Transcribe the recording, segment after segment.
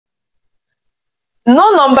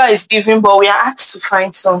No number is given, but we are asked to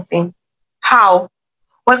find something. How?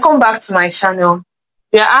 Welcome back to my channel.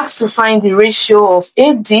 We are asked to find the ratio of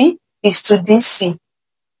AD is to DC.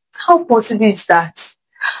 How possible is that?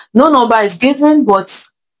 No number is given, but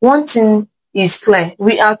one thing is clear.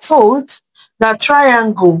 We are told that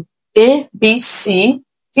triangle ABC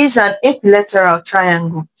is an equilateral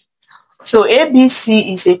triangle. So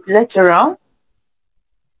ABC is equilateral.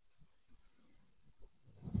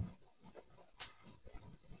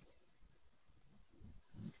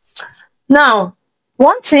 Now,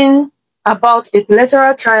 one thing about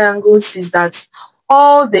equilateral triangles is that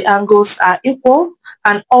all the angles are equal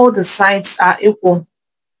and all the sides are equal.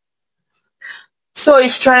 So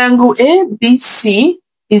if triangle ABC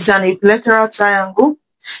is an equilateral triangle,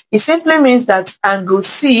 it simply means that angle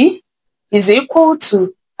C is equal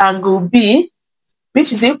to angle B,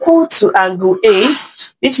 which is equal to angle A,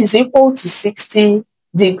 which is equal to 60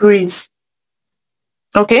 degrees.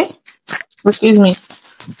 Okay? Excuse me.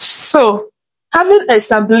 So, having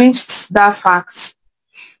established that fact,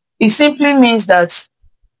 it simply means that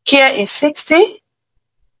here is 60,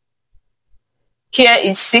 here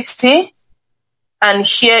is 60, and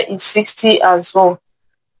here is 60 as well.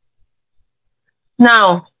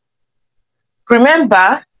 Now,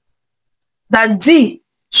 remember that D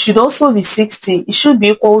should also be 60. It should be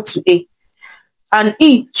equal to A. And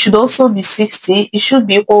E should also be 60. It should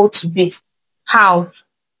be equal to B. How?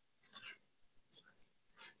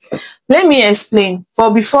 Let me explain.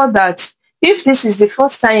 But before that, if this is the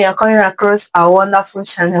first time you are coming across our wonderful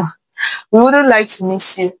channel, we wouldn't like to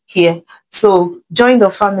miss you here. So join the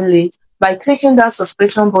family by clicking that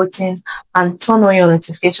subscription button and turn on your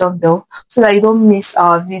notification bell so that you don't miss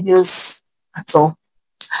our videos at all.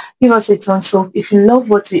 Give us a thumbs up if you love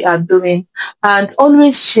what we are doing, and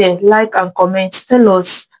always share, like, and comment. Tell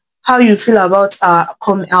us how you feel about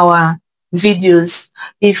our videos.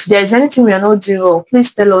 If there's anything we are not doing well,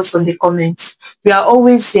 please tell us on the comments. We are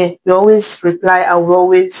always here. We always reply and we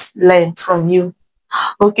always learn from you.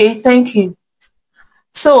 Okay, thank you.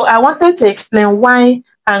 So I wanted to explain why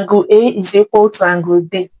angle A is equal to angle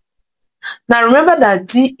D. Now remember that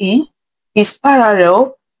DE is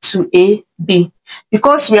parallel to AB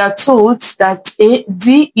because we are told that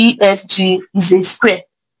DEFG is a square.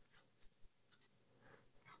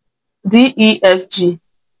 DEFG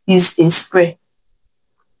is a square.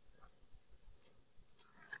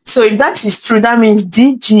 So if that is true, that means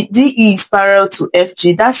DE is parallel to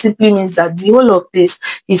FG. That simply means that the whole of this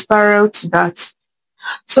is parallel to that.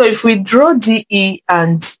 So if we draw DE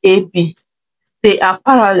and AB, they are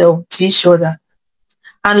parallel to each other.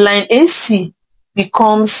 And line AC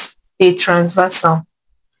becomes a transversal.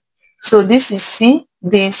 So this is C,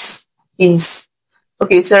 this is,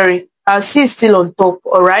 okay, sorry, our C is still on top,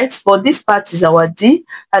 all right? But this part is our D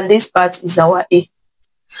and this part is our A.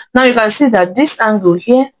 Now you can see that this angle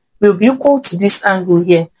here will be equal to this angle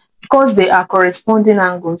here because they are corresponding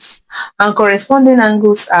angles, and corresponding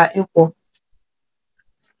angles are equal.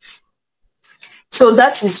 So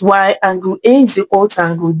that is why angle A is equal to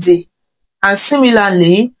angle D. And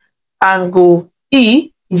similarly, angle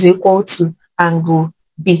E is equal to angle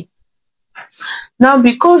B. Now,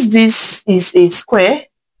 because this is a square,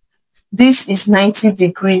 this is 90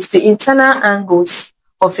 degrees. The internal angles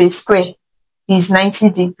of a square is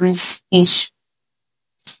 90 degrees each.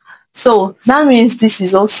 So that means this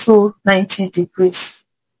is also 90 degrees.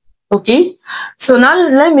 Okay, so now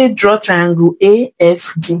let me draw triangle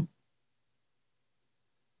AFD.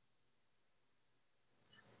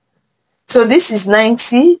 So this is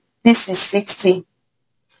 90, this is 60.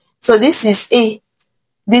 So this is A,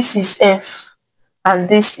 this is F, and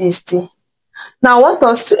this is D. Now I want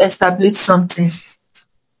us to establish something.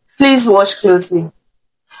 Please watch closely.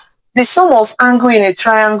 The sum of angle in a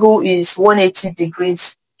triangle is 180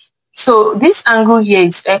 degrees. So this angle here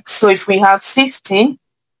is X. So if we have 60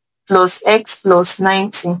 plus X plus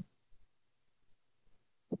 90,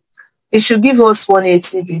 it should give us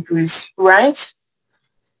 180 degrees, right?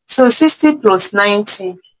 So 60 plus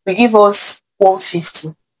 90 will give us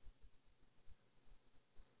 150.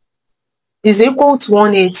 Is equal to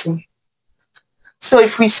 180. So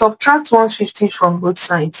if we subtract 150 from both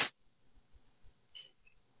sides,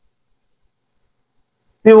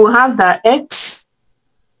 we will have that X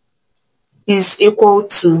is equal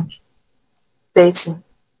to 30.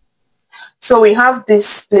 So we have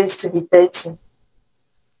this place to be 30.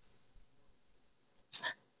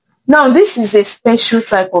 Now this is a special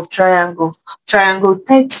type of triangle, triangle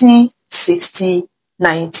 30, 60,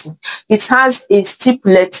 90. It has a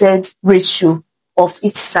stipulated ratio of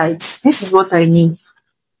each side. This is what I mean.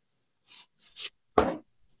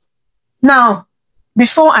 Now,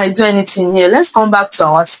 before I do anything here, let's come back to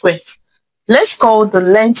our square. Let's call the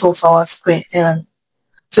length of our square L.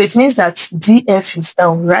 So it means that DF is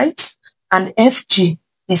L, right? And FG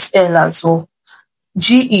is L as well.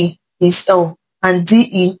 GE is L and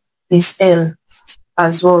DE is L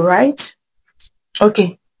as well, right?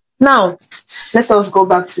 Okay, now let us go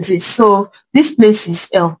back to this. So this place is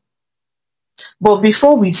L. But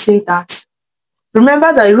before we say that,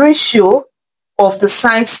 remember the ratio of the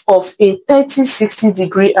sides of a 30-60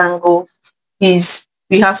 degree angle is,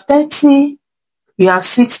 we have 30, we have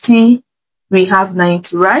 60, we have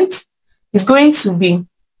 90, right? It's going to be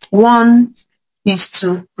 1 is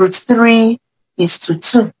to root 3 is to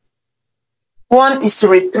 2. 1 is to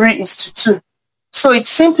root 3 is to 2. So it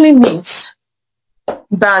simply means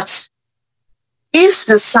that if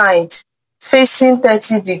the side facing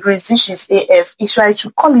 30 degrees, which is AF, is right to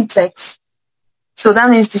call it X. So that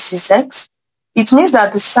means this is X. It means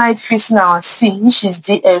that the side facing our C, which is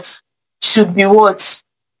DF, should be what?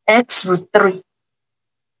 X root 3.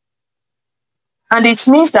 And it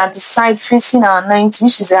means that the side facing our 90,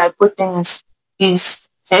 which is the hypotenuse, is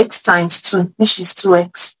X times 2, which is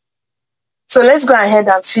 2X. So let's go ahead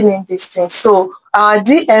and fill in this thing. So our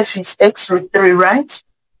DF is X root 3, right?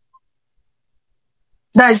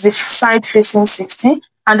 That is the side facing 60.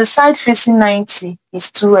 And the side facing 90 is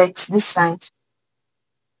 2X, this side.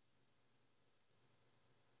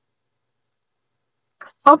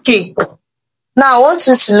 Okay. Now I want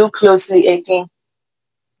you to look closely again.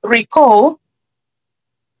 Recall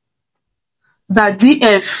that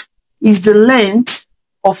DF is the length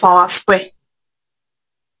of our square.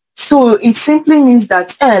 So it simply means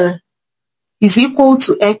that L is equal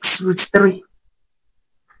to X root 3.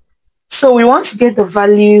 So we want to get the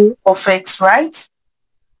value of X, right?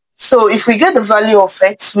 So if we get the value of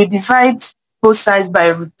X, we divide both sides by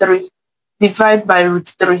root 3. Divide by root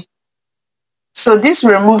 3. So this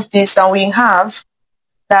will remove this and we have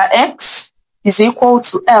that X is equal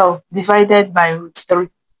to L divided by root 3.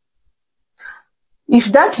 If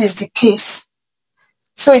that is the case,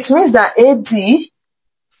 so it means that AD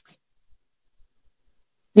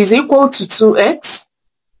is equal to 2X.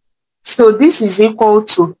 So this is equal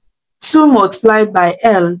to 2 multiplied by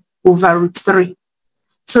L over root 3.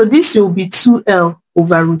 So this will be 2L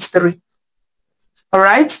over root 3.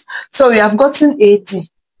 Alright, so we have gotten AD.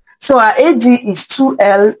 So our AD is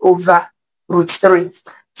 2L over root 3.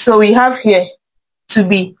 So we have here to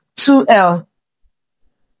be 2L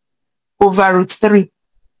over root 3.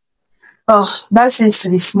 Oh, that seems to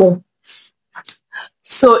be small.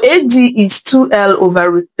 So AD is 2L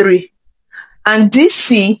over root 3. And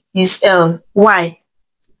DC is L. Why?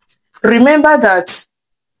 Remember that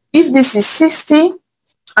if this is 60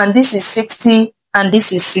 and this is 60 and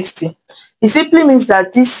this is 60, it simply means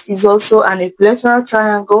that this is also an equilateral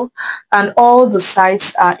triangle and all the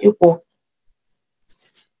sides are equal.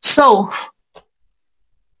 So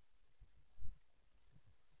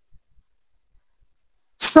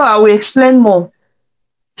I will explain more.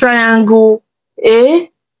 Triangle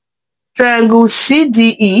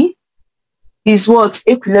CDE is what?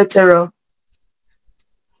 Equilateral.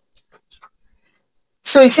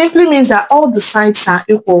 So it simply means that all the sides are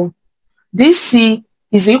equal. DC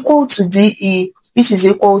is equal to DE, which is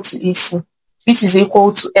equal to EC, which is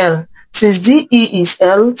equal to L. Since DE is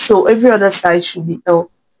L, so every other side should be L.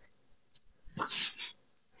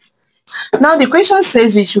 Now the question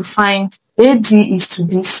says we should find AD is to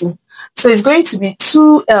DC. So it's going to be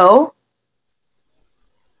 2L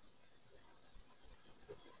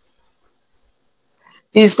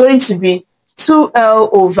is going to be 2L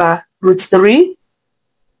over root 3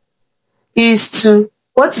 is to,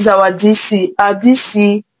 what is our DC? Our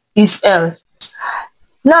DC is L.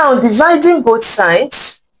 Now dividing both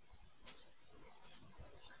sides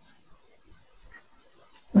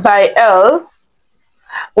by L,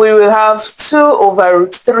 we will have 2 over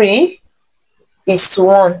root 3 is to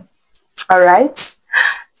 1. Alright.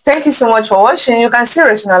 Thank you so much for watching. You can still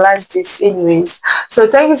rationalize this anyways. So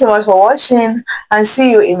thank you so much for watching and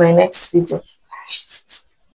see you in my next video.